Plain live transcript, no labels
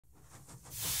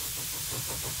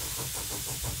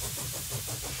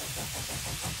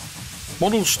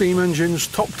Model steam engines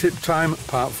top tip time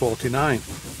part 49.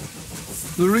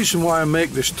 The reason why I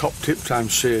make this top tip time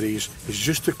series is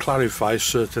just to clarify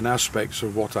certain aspects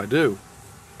of what I do.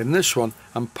 In this one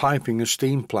I'm piping a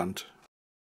steam plant.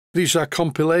 These are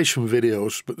compilation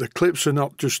videos, but the clips are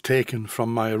not just taken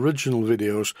from my original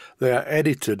videos, they are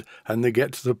edited and they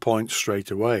get to the point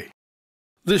straight away.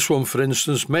 This one, for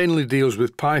instance, mainly deals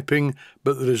with piping,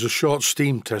 but there is a short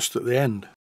steam test at the end.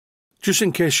 Just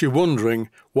in case you're wondering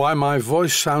why my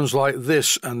voice sounds like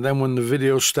this and then when the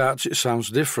video starts it sounds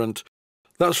different,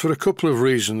 that's for a couple of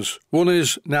reasons. One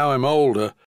is, now I'm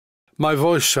older, my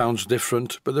voice sounds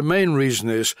different, but the main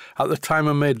reason is, at the time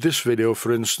I made this video,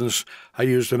 for instance, I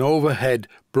used an overhead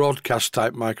broadcast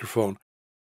type microphone.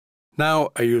 Now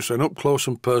I use an up close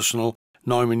and personal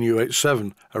Neumann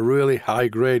U87, a really high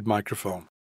grade microphone.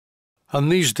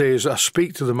 And these days I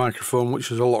speak to the microphone, which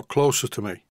is a lot closer to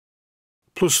me.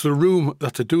 Plus the room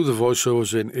that I do the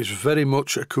voiceovers in is very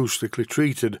much acoustically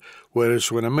treated, whereas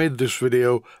when I made this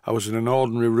video I was in an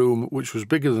ordinary room which was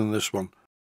bigger than this one.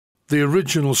 The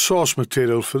original source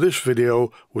material for this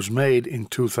video was made in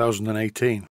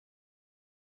 2018.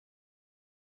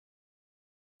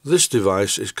 This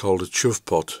device is called a chuff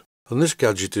pot, and this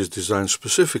gadget is designed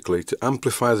specifically to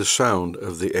amplify the sound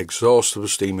of the exhaust of a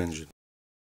steam engine,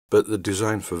 but they're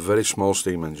designed for very small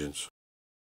steam engines.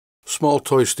 Small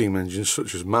toy steam engines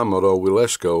such as Mammoth or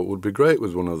Willesco would be great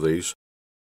with one of these.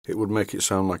 It would make it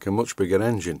sound like a much bigger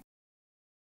engine.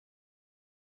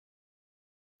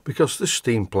 Because this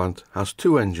steam plant has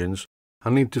two engines, I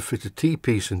need to fit a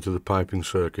T-piece into the piping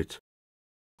circuit.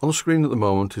 On screen at the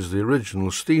moment is the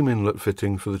original steam inlet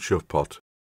fitting for the chuff pot.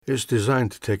 It's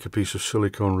designed to take a piece of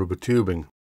silicone rubber tubing,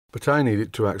 but I need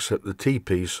it to accept the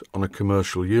T-piece on a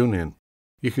commercial union.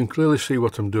 You can clearly see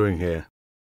what I'm doing here.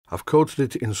 I've coated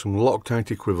it in some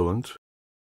Loctite equivalent,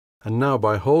 and now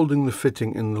by holding the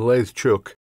fitting in the lathe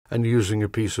chuck and using a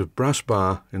piece of brass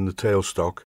bar in the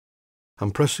tailstock,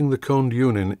 I'm pressing the coned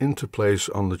union into place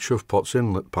on the chuff pot's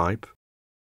inlet pipe,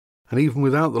 and even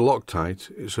without the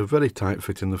Loctite, it's a very tight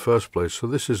fit in the first place, so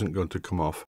this isn't going to come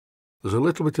off. There's a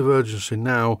little bit of urgency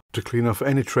now to clean off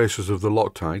any traces of the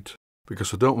Loctite,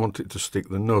 because I don't want it to stick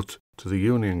the nut to the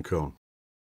union cone.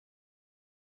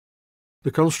 The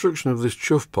construction of this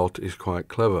chuff pot is quite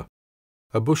clever.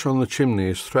 A bush on the chimney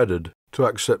is threaded to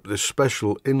accept this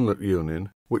special inlet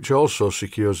union, which also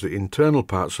secures the internal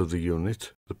parts of the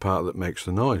unit, the part that makes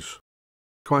the noise.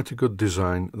 Quite a good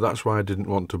design, that's why I didn't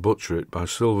want to butcher it by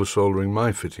silver soldering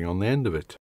my fitting on the end of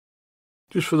it.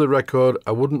 Just for the record,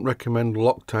 I wouldn't recommend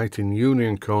Loctiting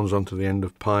union cones onto the end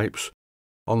of pipes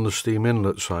on the steam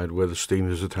inlet side where the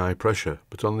steam is at high pressure,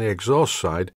 but on the exhaust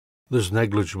side there's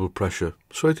negligible pressure,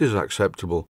 so it is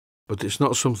acceptable, but it's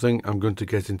not something I'm going to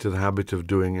get into the habit of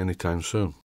doing anytime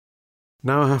soon.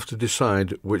 Now I have to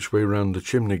decide which way round the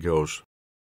chimney goes.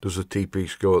 Does the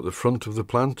T-piece go at the front of the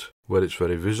plant, where it's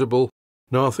very visible?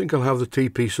 No, I think I'll have the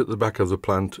T-piece at the back of the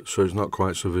plant, so it's not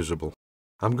quite so visible.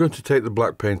 I'm going to take the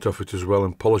black paint off it as well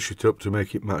and polish it up to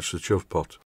make it match the chuff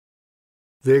pot.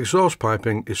 The exhaust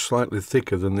piping is slightly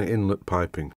thicker than the inlet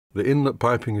piping. The inlet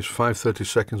piping is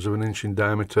 5/32 of an inch in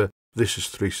diameter, this is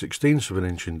 3/16 of an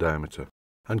inch in diameter.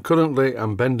 And currently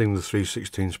I'm bending the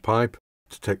 3/16 pipe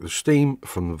to take the steam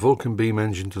from the Vulcan beam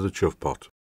engine to the chuff pot.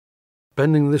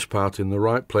 Bending this part in the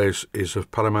right place is of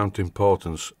paramount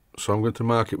importance, so I'm going to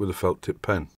mark it with a felt tip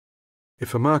pen.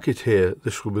 If I mark it here,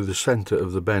 this will be the centre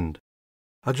of the bend.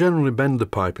 I generally bend the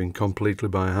piping completely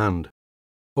by hand.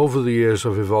 Over the years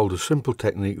I've evolved a simple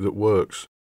technique that works.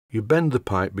 You bend the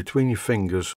pipe between your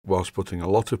fingers whilst putting a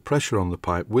lot of pressure on the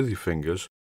pipe with your fingers,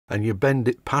 and you bend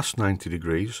it past 90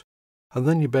 degrees, and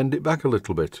then you bend it back a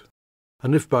little bit.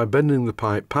 And if by bending the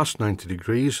pipe past 90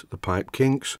 degrees the pipe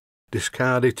kinks,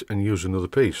 discard it and use another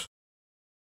piece.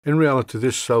 In reality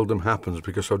this seldom happens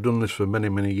because I've done this for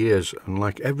many years, and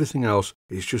like everything else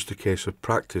it's just a case of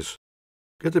practice.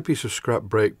 Get a piece of scrap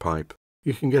brake pipe.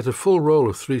 You can get a full roll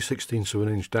of 3/16 of an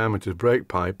inch diameter brake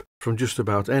pipe from just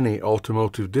about any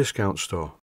automotive discount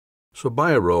store. So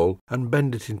buy a roll and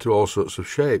bend it into all sorts of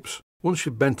shapes. Once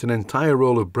you've bent an entire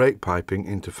roll of brake piping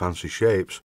into fancy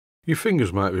shapes, your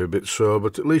fingers might be a bit sore,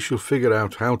 but at least you'll figure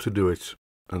out how to do it,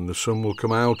 and the sun will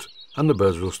come out, and the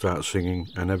birds will start singing,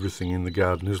 and everything in the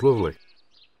garden is lovely.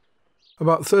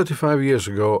 About 35 years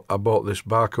ago I bought this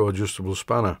Barco adjustable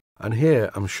spanner, and here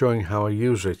I'm showing how I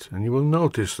use it, and you will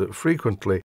notice that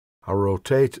frequently I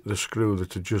rotate the screw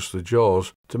that adjusts the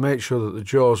jaws to make sure that the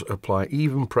jaws apply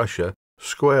even pressure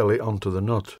squarely onto the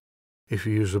nut. If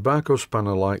you use a Barco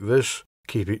spanner like this,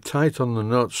 keep it tight on the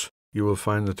nuts, you will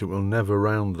find that it will never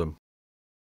round them.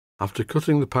 After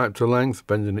cutting the pipe to length,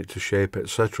 bending it to shape,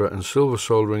 etc., and silver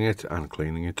soldering it and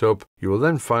cleaning it up, you will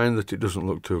then find that it doesn't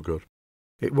look too good.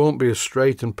 It won't be as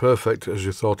straight and perfect as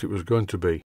you thought it was going to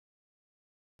be.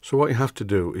 So what you have to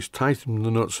do is tighten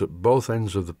the nuts at both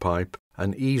ends of the pipe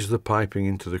and ease the piping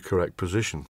into the correct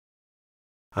position.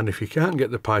 And if you can't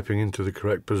get the piping into the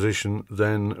correct position,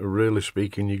 then, really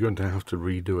speaking, you're going to have to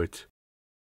redo it.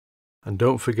 And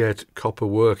don't forget, copper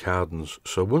work hardens,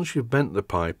 so once you've bent the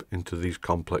pipe into these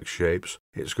complex shapes,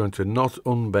 it's going to not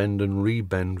unbend and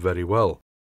rebend very well.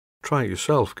 Try it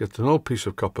yourself. Get an old piece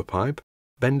of copper pipe,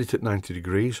 bend it at 90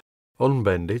 degrees,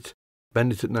 unbend it,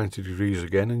 bend it at 90 degrees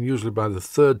again, and usually by the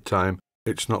third time,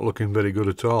 it's not looking very good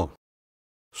at all.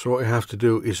 So what you have to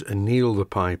do is anneal the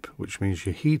pipe, which means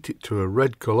you heat it to a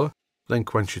red colour, then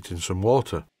quench it in some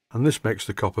water, and this makes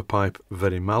the copper pipe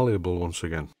very malleable once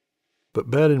again. But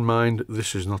bear in mind,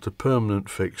 this is not a permanent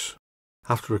fix.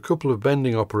 After a couple of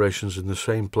bending operations in the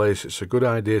same place, it's a good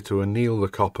idea to anneal the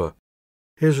copper.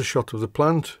 Here's a shot of the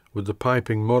plant, with the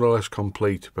piping more or less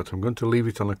complete, but I'm going to leave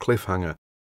it on a cliffhanger.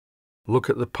 Look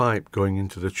at the pipe going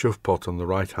into the chuff pot on the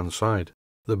right-hand side.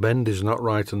 The bend is not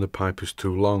right and the pipe is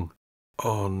too long.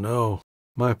 Oh no.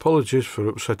 My apologies for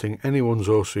upsetting anyone's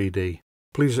OCD.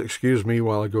 Please excuse me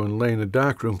while I go and lay in a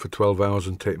dark room for 12 hours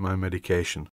and take my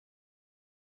medication.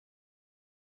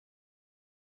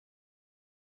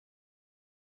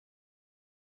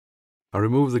 I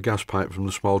remove the gas pipe from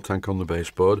the small tank on the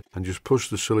baseboard and just push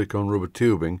the silicone rubber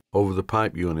tubing over the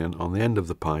pipe union on the end of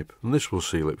the pipe, and this will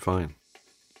seal it fine.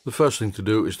 The first thing to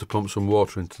do is to pump some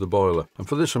water into the boiler, and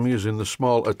for this I'm using the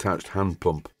small attached hand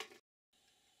pump.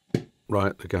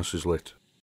 Right, the gas is lit.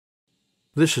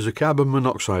 This is a carbon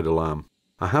monoxide alarm.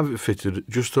 I have it fitted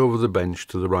just over the bench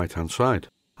to the right hand side.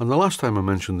 And the last time I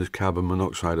mentioned this carbon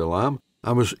monoxide alarm,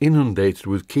 I was inundated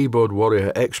with keyboard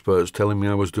warrior experts telling me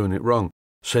I was doing it wrong,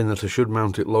 saying that I should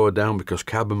mount it lower down because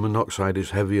carbon monoxide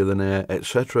is heavier than air,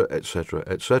 etc., etc.,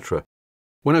 etc.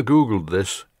 When I googled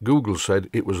this, Google said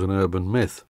it was an urban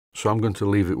myth, so I'm going to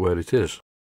leave it where it is.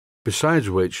 Besides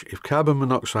which, if carbon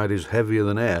monoxide is heavier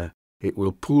than air, it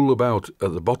will pool about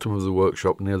at the bottom of the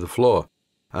workshop near the floor,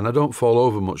 and I don't fall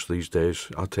over much these days.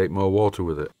 I take more water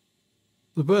with it.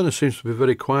 The burner seems to be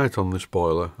very quiet on this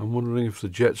boiler. I'm wondering if the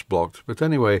jet's blocked, but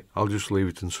anyway, I'll just leave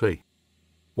it and see.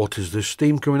 What is this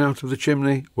steam coming out of the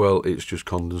chimney? Well, it's just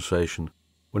condensation.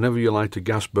 Whenever you light a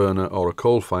gas burner, or a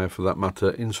coal fire for that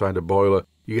matter, inside a boiler,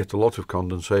 you get a lot of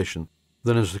condensation.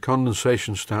 Then as the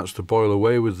condensation starts to boil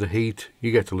away with the heat,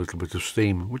 you get a little bit of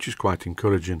steam, which is quite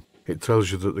encouraging. It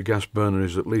tells you that the gas burner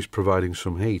is at least providing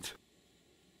some heat.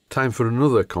 Time for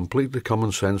another completely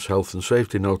common sense health and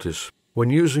safety notice. When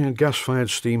using a gas-fired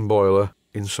steam boiler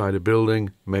inside a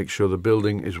building, make sure the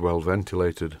building is well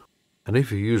ventilated. And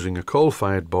if you're using a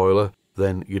coal-fired boiler,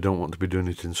 then you don't want to be doing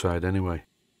it inside anyway.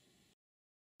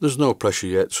 There's no pressure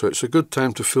yet, so it's a good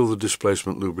time to fill the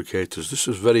displacement lubricators. This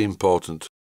is very important.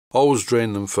 Always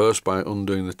drain them first by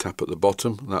undoing the tap at the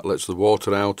bottom, that lets the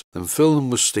water out, then fill them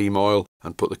with steam oil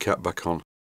and put the cap back on.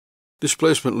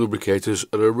 Displacement lubricators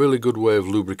are a really good way of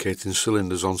lubricating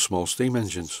cylinders on small steam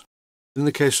engines. In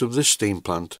the case of this steam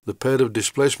plant, the pair of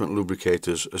displacement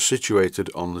lubricators are situated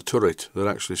on the turret. They're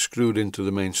actually screwed into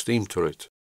the main steam turret.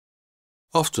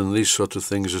 Often these sort of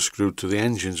things are screwed to the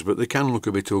engines, but they can look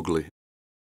a bit ugly.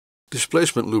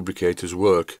 Displacement lubricators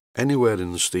work anywhere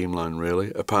in the steam line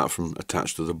really, apart from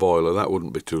attached to the boiler. That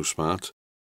wouldn't be too smart.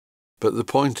 But the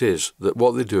point is that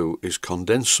what they do is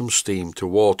condense some steam to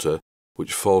water,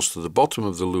 which falls to the bottom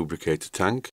of the lubricator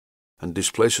tank and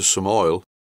displaces some oil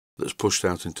that's pushed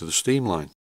out into the steam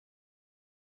line.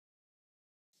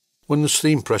 When the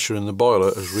steam pressure in the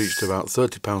boiler has reached about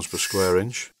 30 pounds per square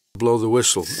inch, blow the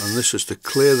whistle, and this is to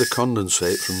clear the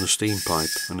condensate from the steam pipe,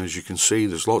 and as you can see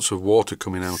there's lots of water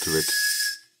coming out of it.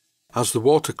 As the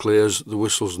water clears, the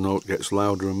whistle's note gets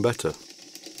louder and better.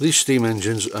 These steam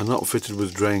engines are not fitted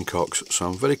with drain cocks, so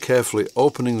I'm very carefully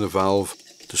opening the valve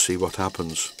to see what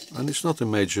happens, and it's not a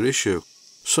major issue.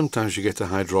 Sometimes you get a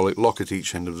hydraulic lock at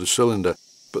each end of the cylinder,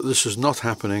 but this is not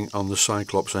happening on the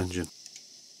Cyclops engine.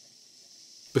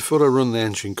 Before I run the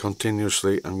engine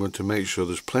continuously, I'm going to make sure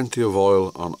there's plenty of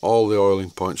oil on all the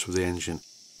oiling points of the engine.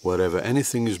 Wherever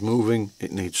anything is moving,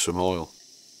 it needs some oil.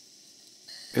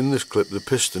 In this clip, the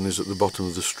piston is at the bottom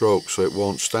of the stroke, so it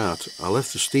won't start. I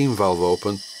left the steam valve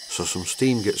open so some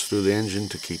steam gets through the engine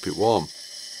to keep it warm.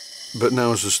 But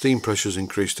now as the steam pressure's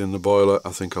increased in the boiler, I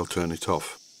think I'll turn it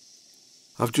off.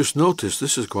 I've just noticed,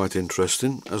 this is quite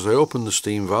interesting, as I open the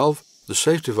steam valve, the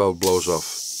safety valve blows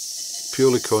off.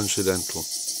 Purely coincidental.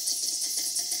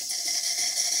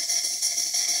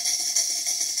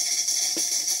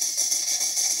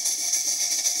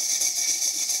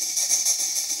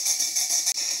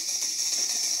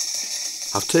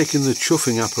 I've taken the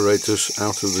chuffing apparatus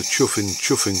out of the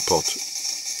chuffing pot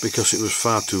because it was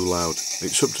far too loud.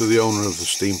 It's up to the owner of the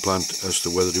steam plant as to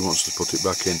whether he wants to put it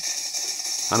back in.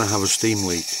 And I have a steam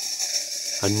leak.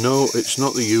 And no, it's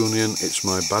not the union, it's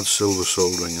my bad silver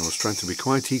soldering. I was trying to be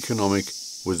quite economic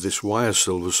with this wire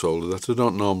silver solder that I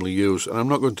don't normally use, and I'm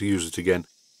not going to use it again.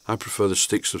 I prefer the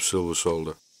sticks of silver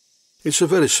solder. It's a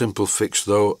very simple fix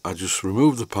though. I just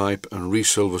removed the pipe and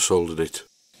re-silver soldered it.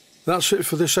 That's it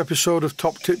for this episode of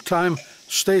Top Tip Time.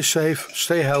 Stay safe,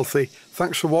 stay healthy.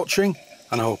 Thanks for watching,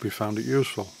 and I hope you found it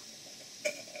useful.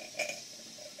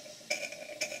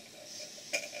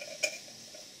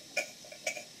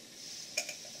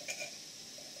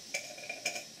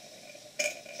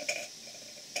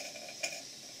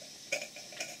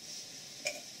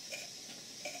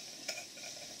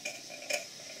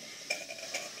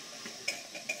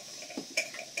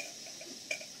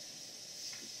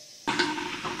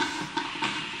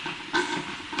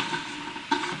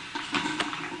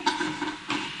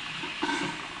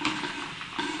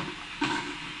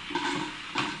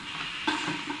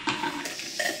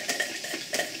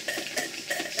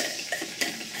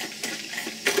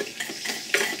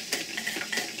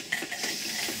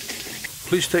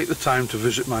 Please take the time to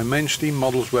visit my Mainsteam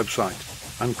Models website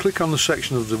and click on the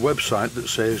section of the website that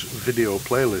says Video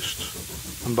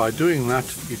Playlists. And by doing that,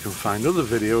 you can find other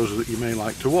videos that you may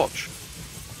like to watch.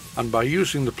 And by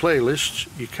using the playlists,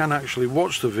 you can actually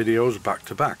watch the videos back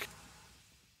to back.